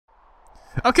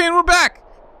Okay, and we're back!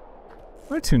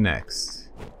 Where to next?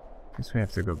 Guess we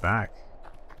have to go back.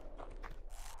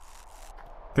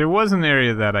 There was an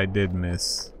area that I did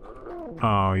miss.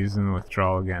 Oh, he's in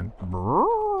withdrawal again.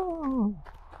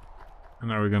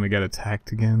 And are we gonna get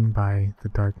attacked again by the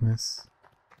darkness?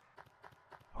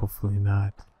 Hopefully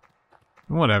not.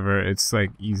 Whatever, it's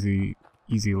like easy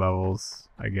levels,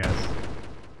 I guess.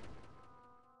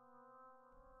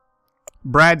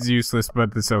 Brad's useless, but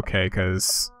it's okay,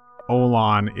 because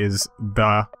Olan is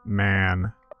the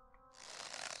man.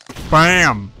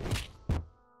 BAM!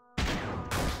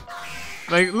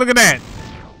 Like, look at that!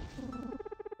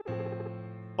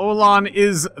 Olan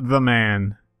is the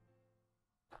man.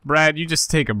 Brad, you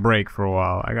just take a break for a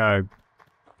while. I gotta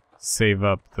save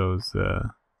up those,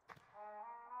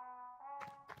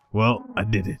 Well, I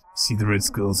did it. See the red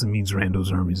skulls? It means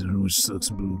Rando's armies, which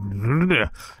sucks.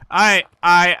 I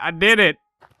did it.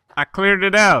 I cleared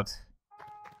it out.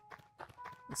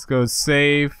 Let's go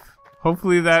save.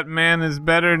 Hopefully that man is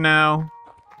better now.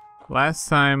 Last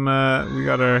time, we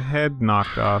got our head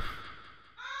knocked off.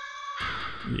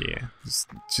 Yeah,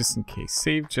 just in case.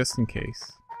 Save just in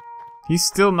case. He's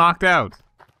still knocked out.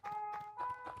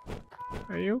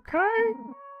 Are you okay?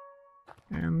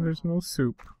 And there's no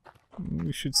soup.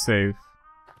 We should save.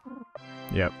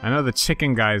 Yep, I know the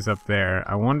chicken guy's up there.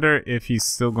 I wonder if he's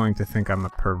still going to think I'm a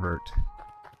pervert.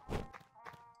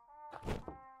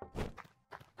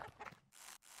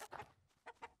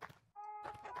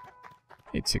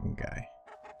 Hey, chicken guy.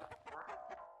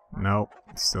 Nope,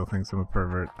 he still thinks I'm a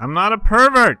pervert. I'm not a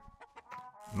pervert!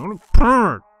 I'm not a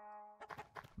pervert!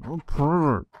 I'm not a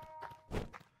pervert.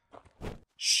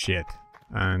 Shit.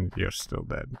 And you're still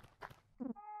dead.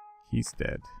 He's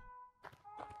dead.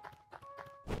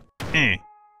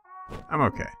 I'm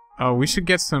okay. Oh, we should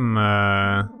get some,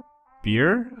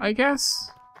 beer, I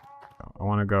guess? I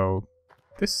want to go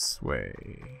this way.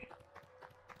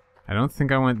 I don't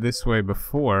think I went this way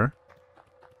before,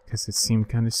 because it seemed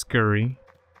kind of scurry.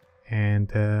 And,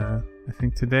 I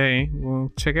think today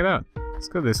we'll check it out. Let's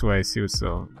go this way, see what's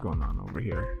still going on over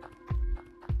here.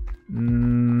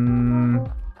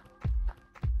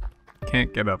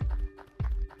 Can't get up.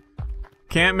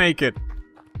 Can't make it.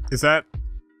 Is that...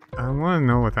 I want to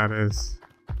know what that is.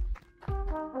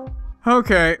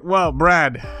 Okay, well,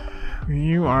 Brad,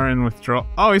 you are in withdrawal.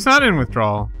 Oh, he's not in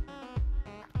withdrawal.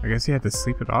 I guess he had to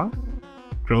sleep it off?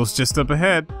 Girl's just up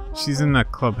ahead. She's in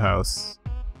that clubhouse.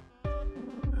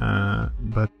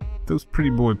 But those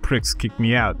pretty boy pricks kicked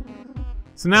me out.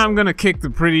 So now I'm gonna kick the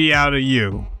pretty out of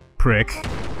you, prick.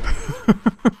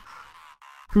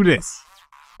 Who this?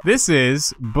 This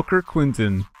is Booker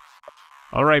Clinton.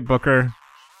 Alright, Booker.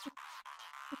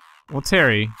 Well,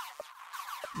 Terry,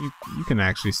 you can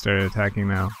actually start attacking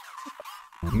now.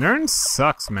 Nern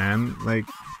sucks, man. Like,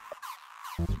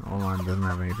 Olan doesn't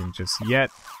have anything just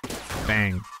yet.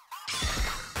 Bang.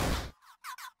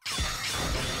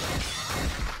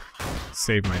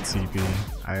 Save my TP.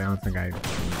 I don't think I need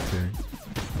to.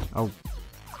 Oh,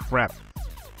 crap.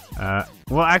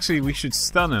 Well, actually, we should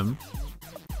stun him.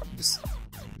 Just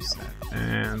use that.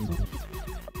 And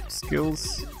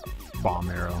skills, bomb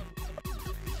arrow.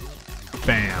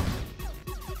 Bam.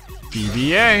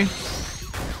 DVA.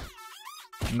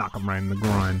 Knock him right in the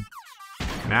groin.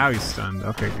 Now he's stunned.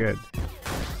 Okay, good.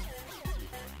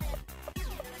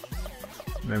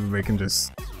 Then we can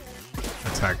just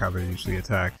attack how they usually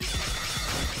attack.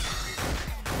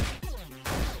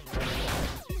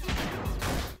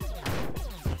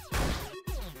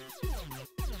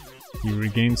 He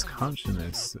regains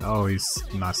consciousness. Oh, he's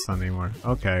not stunned anymore.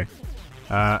 Okay.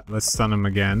 Let's stun him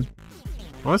again.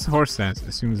 What's horse stance?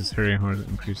 Assumes his hurrying horse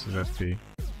increases SP.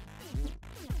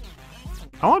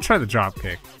 I want to try the drop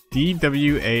kick.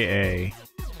 DWAA.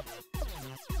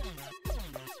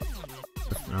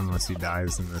 Unless he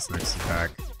dies in this next attack.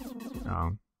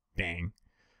 Oh, dang.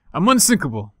 I'm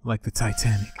unsinkable, like the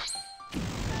Titanic.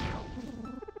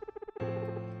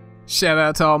 Shout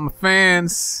out to all my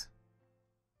fans.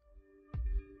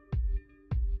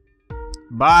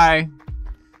 Bye.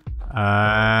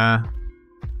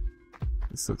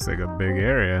 This looks like a big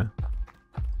area.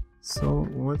 So,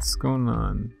 what's going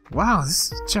on? Wow,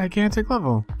 this is a gigantic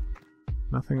level.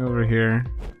 Nothing over here.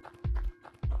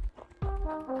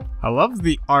 I love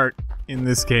the art in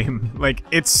this game. Like,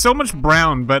 it's so much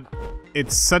brown, but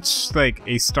it's such, like,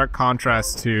 a stark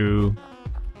contrast to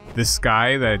the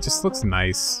sky that it just looks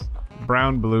nice.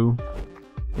 Brown, blue,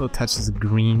 little touches of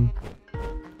green.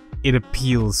 It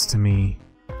appeals to me.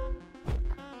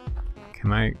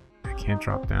 Can I can't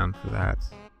drop down for that.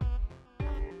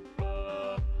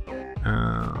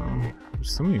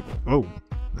 There's so many. Oh,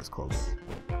 that's close.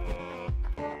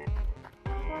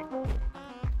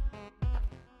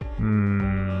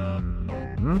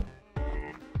 There's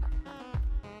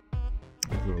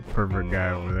a little pervert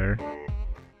guy over there.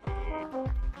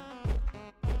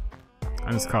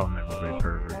 I just call them everybody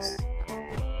perverts.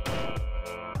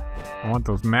 I want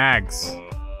those mags.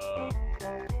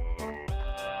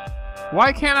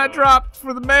 Why can't I drop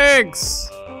for the mags?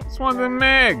 Just want the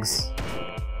mags.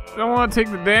 Don't want to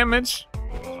take the damage.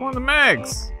 Just want the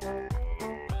mags.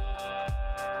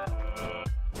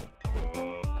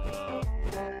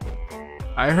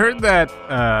 I heard that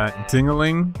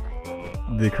Dingaling,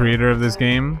 the creator of this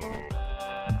game,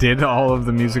 did all of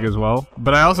the music as well.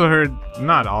 But I also heard,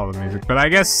 not all of the music, but I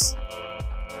guess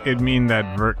it'd mean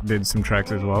that Vert did some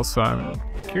tracks as well. So I'm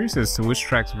curious as to which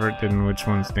tracks Vert did and which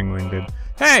ones Dingaling did.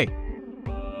 Hey!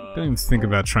 Don't even think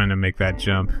about trying to make that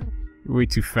jump. You're way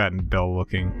too fat and dull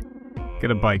looking.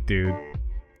 Get a bike, dude.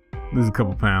 Lose a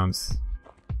couple pounds.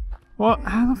 Well,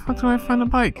 how the fuck do I find a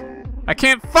bike? I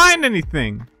can't find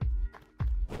anything!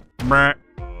 Bruh.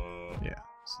 Yeah,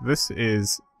 so this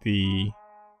is the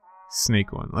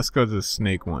snake one. Let's go to the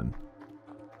snake one.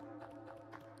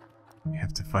 We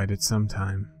have to fight it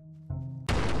sometime.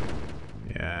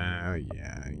 Yeah.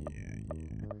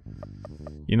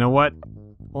 You know what?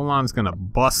 Olan's gonna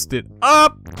bust it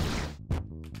up!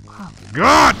 Oh,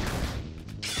 God!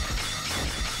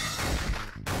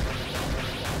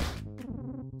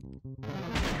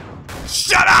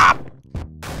 Shut up!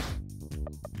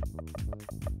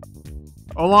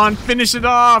 Olan, finish it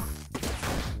off!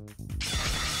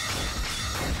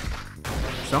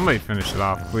 Somebody finish it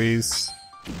off, please.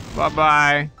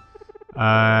 Bye-bye.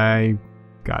 I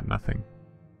got nothing.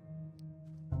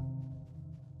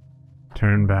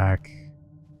 Turn back.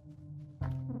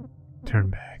 Turn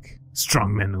back.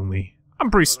 Strong men only. I'm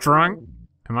pretty strong.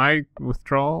 Am I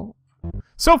withdrawal?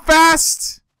 So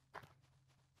fast!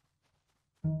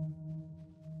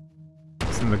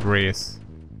 It's in the grace.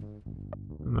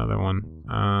 Another one.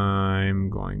 I'm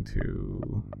going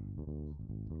to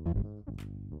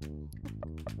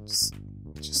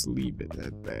just leave it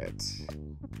at that.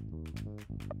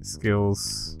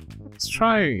 Skills. Let's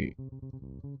try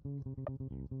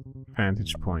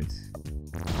vantage point.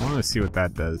 I want to see what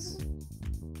that does.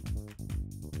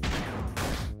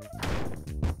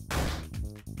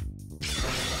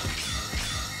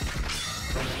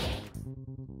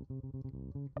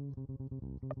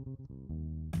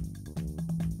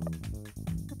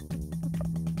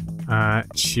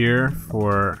 Cheer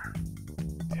for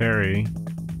Terry.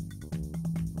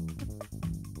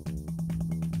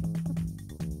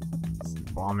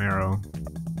 Bomb arrow.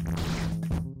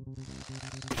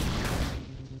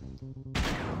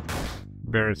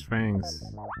 Bare his fangs.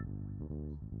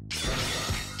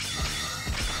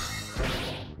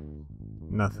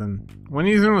 Nothing. When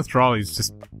he's in withdrawal, he's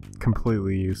just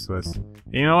completely useless.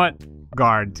 You know what?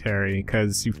 Guard Terry,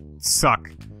 because you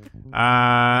suck.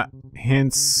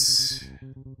 Hints.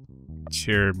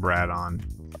 Cheer Brad on.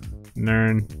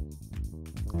 Nern.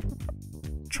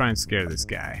 Try and scare this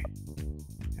guy.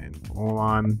 And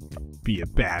Olan, be a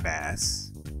badass.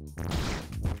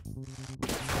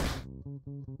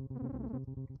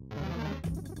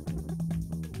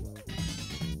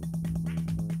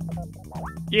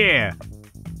 Yeah!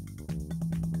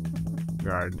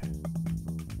 Guard.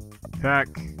 Attack.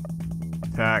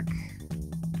 Attack.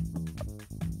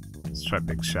 Let's try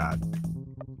big shot.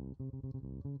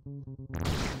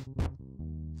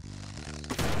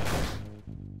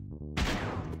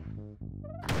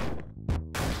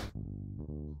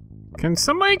 Can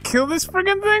somebody kill this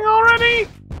friggin' thing already?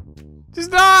 Just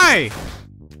die!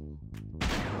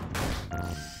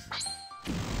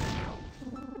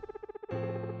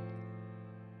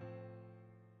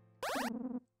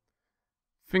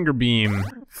 Finger beam.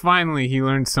 Finally, he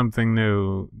learned something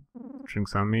new.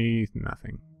 Drinks on me,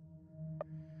 nothing.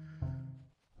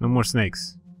 No more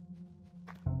snakes.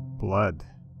 Blood.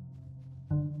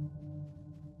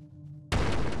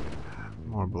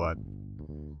 More blood.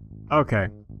 Okay.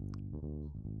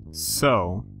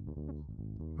 So,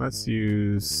 let's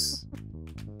use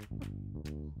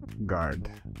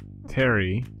guard.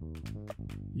 Terry,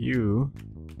 you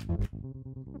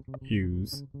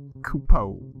use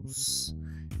Coupons.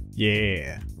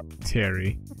 Yeah,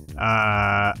 Terry.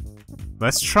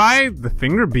 Let's try the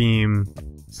finger beam.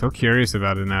 So curious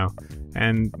about it now.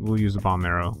 And we'll use a bomb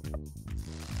arrow.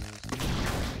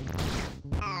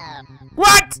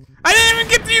 What? I didn't even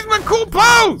get to use my cool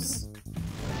pose!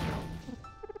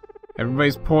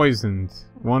 Everybody's poisoned.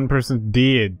 One person's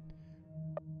dead.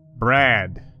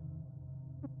 Brad.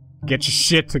 Get your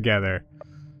shit together.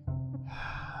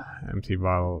 Empty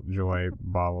bottle, joy,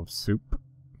 bottle of soup.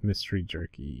 Mystery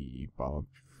jerky, bottle of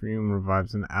perfume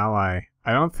revives an ally.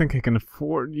 I don't think I can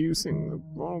afford using the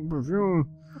bottle of perfume.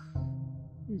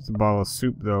 Use the bottle of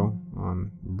soup though on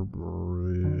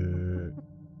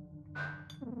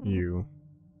you.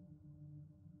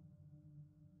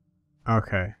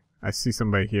 Okay, I see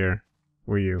somebody here.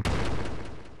 Where are you?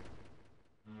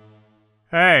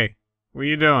 Hey, what are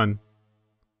you doing?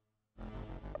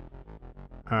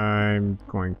 I'm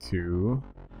going to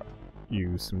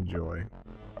use some joy.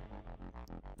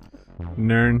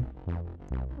 Nern,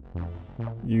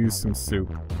 use some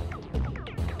soup.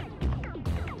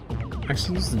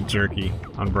 Actually, use the jerky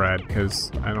on Brad,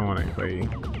 because I don't want anybody.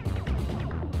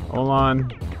 Hold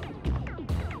on.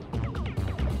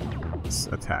 Let's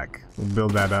attack. We'll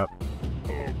build that up.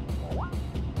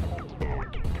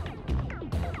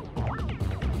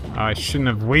 I shouldn't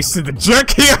have wasted the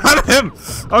jerky on him!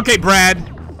 Okay, Brad.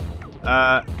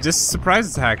 Just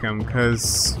surprise attack him,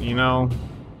 because, you know,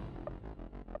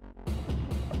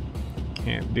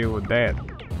 can't deal with that.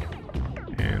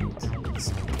 And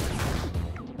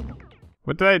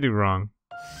what did I do wrong?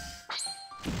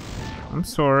 I'm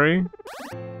sorry.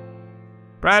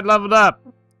 Brad leveled up!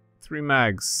 3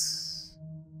 mags.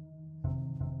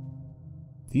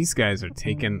 These guys are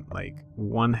taking, like,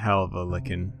 one hell of a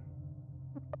licking.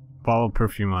 Bottle of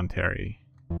perfume on Terry.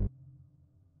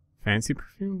 Fancy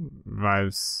perfume?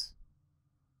 Revives.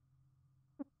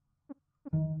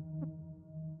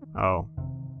 Oh.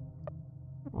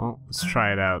 Well, let's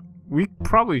try it out. We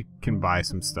probably can buy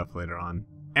some stuff later on.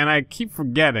 And I keep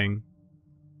forgetting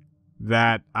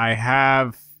that I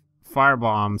have fire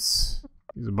bombs.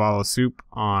 Use a bottle of soup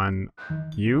on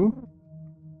you.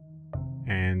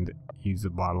 And use a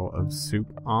bottle of soup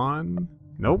on...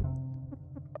 Nope.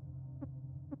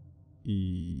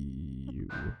 You.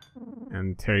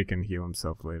 And Terry can heal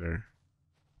himself later.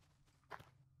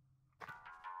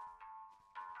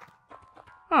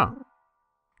 Oh.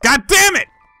 God damn it!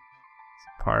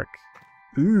 Park.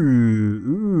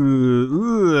 Ooh.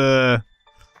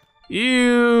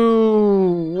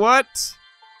 Ew. What?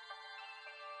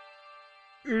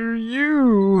 Are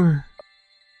you?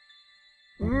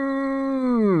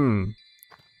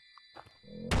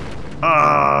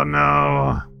 Oh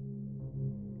no.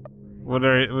 What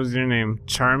was your name?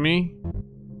 Charmy?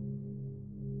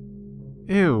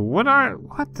 Ew, what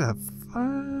the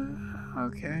fuck?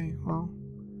 Okay, well.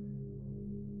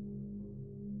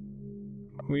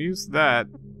 We use that.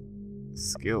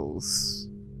 Skills.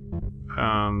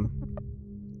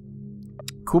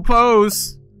 Cool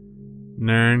pose!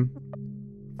 Nern.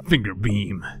 Finger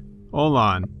beam. Hold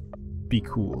on. Be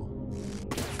cool.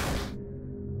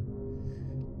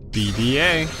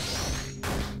 BDA.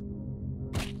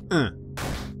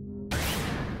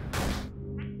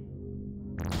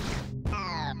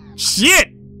 Shit!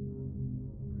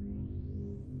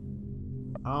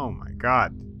 Oh my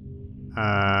god.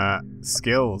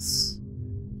 Skills.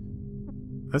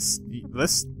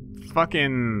 Let's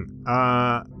fucking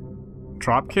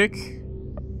drop kick.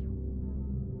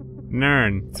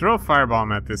 Nern, throw a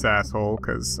firebomb at this asshole,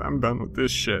 cause I'm done with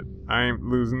this shit. I ain't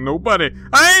losing nobody.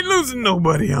 I ain't losing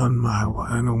nobody on my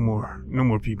no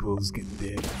more people's getting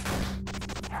dead.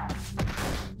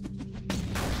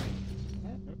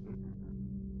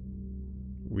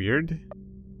 Weird.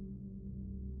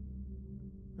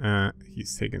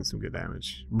 He's taking some good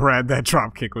damage. Brad, that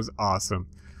drop kick was awesome.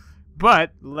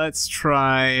 But let's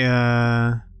try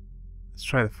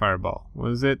the fireball.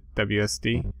 What is it?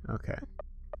 WSD? Okay.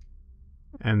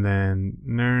 And then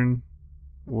Nern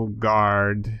will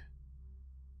guard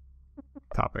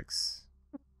topics.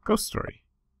 Ghost story.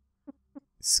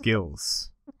 Skills.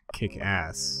 Kick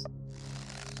ass.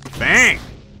 Bang!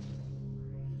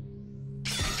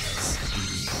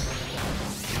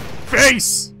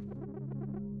 Face!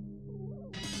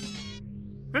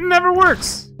 That never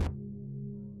works!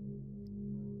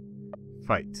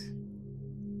 Fight.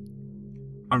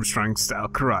 Armstrong style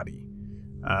karate.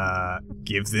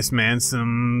 Give this man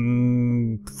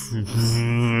some...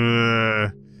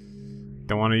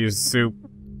 Don't want to use soup.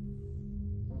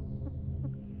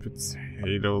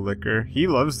 Potato liquor. He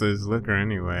loves this liquor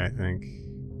anyway, I think.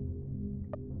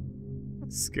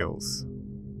 Skills.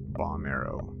 Bomb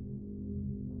arrow.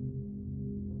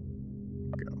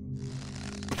 Go.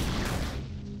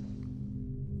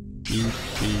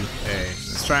 EPA.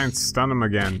 Let's try and stun him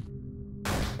again.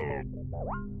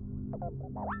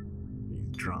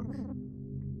 He's drunk.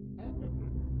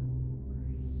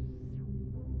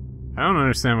 I don't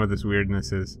understand what this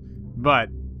weirdness is, but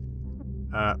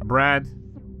Brad,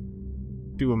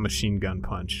 do a machine gun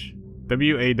punch.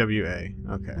 W-A-W-A.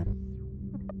 Okay.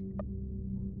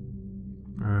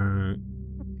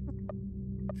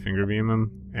 Finger beam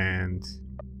him and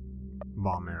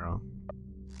bomb arrow.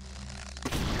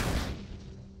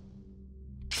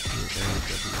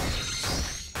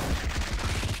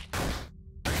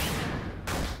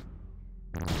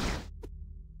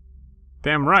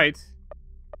 Damn right.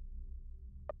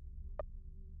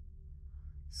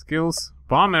 Skills.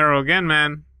 Bomb arrow again,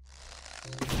 man.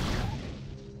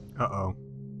 Uh-oh.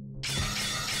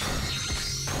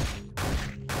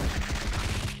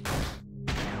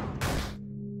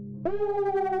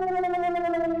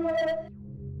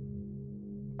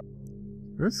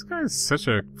 This guy's such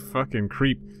a fucking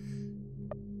creep.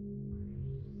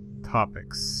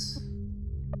 Topics.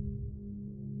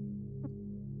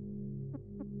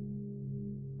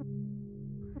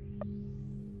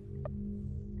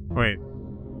 Wait.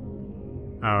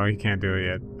 Oh, he can't do it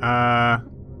yet.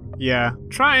 Yeah.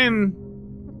 Try and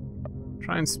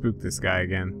spook this guy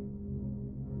again.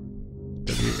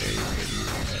 W-A-W-A.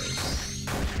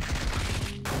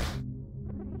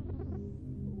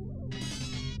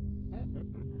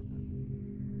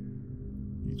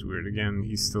 He's weird again.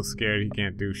 He's still scared. He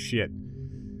can't do shit.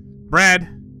 Brad!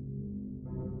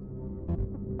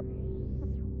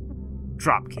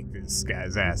 Dropkick this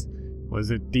guy's ass. Was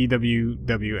it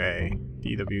D-W-W-A?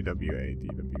 D-W-W-A.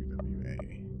 D-W-W-A.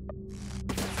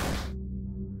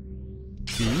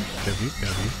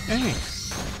 D-W-W-A.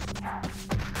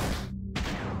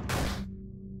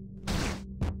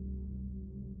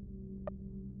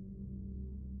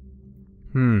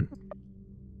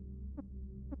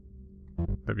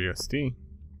 WSD.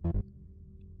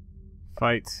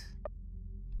 Fight.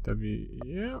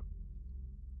 Yeah.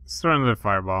 Let's throw another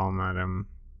fireball at him.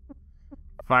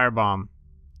 Firebomb.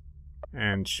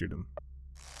 And shoot him.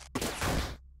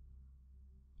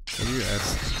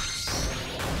 WSD.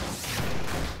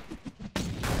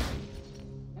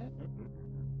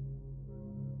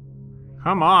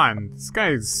 Come on! This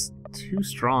guy's too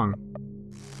strong.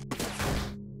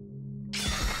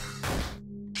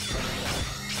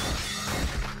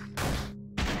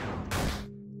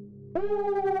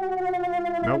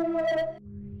 Nope.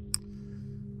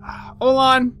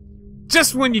 Olan!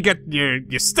 Just when you get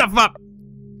your stuff up!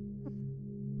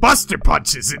 Buster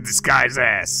punches in this guy's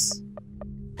ass!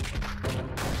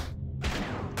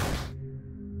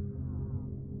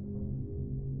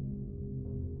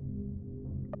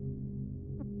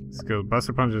 Skill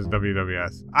Buster punches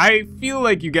WWS. I feel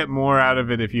like you get more out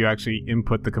of it if you actually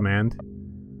input the command.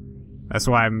 That's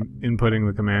why I'm inputting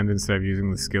the command instead of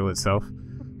using the skill itself.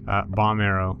 Bomb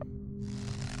arrow.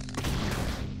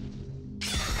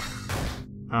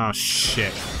 Oh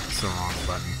shit. It's the wrong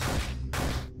button.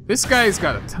 This guy's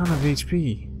got a ton of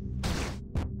HP.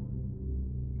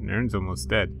 Nern's almost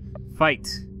dead. Fight.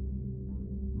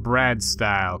 Brad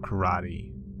style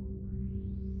karate.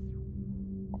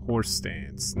 Horse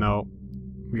stance. No.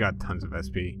 We got tons of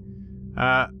SP.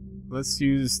 Let's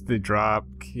use the drop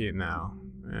kit now.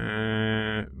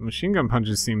 Machine gun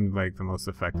punches seemed like the most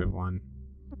effective one.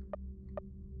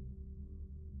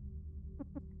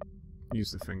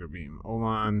 Use the finger beam.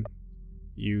 Olan.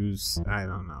 Use, I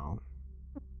don't know,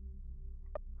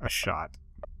 a shot.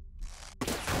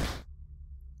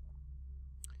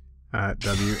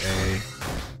 W-A.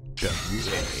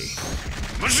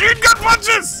 Machine gun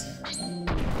punches!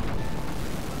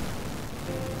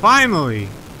 Finally!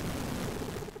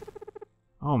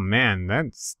 Oh man,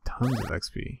 that's tons of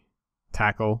XP.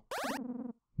 Tackle.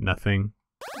 Nothing.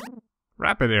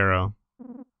 Rapid arrow.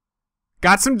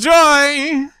 Got some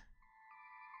joy!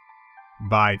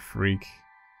 Bye, freak.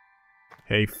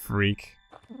 Hey, freak.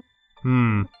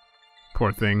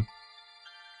 Poor thing.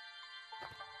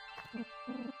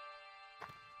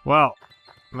 Well,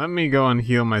 let me go and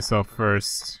heal myself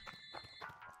first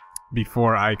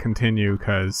before I continue,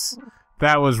 because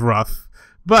that was rough.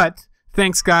 But,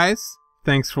 thanks guys.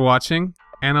 Thanks for watching.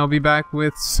 And I'll be back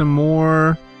with some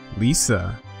more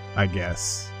Lisa, I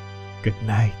guess. Good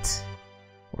night.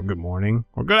 Or good morning.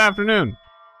 Or good afternoon.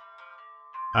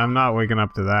 I'm not waking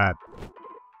up to that.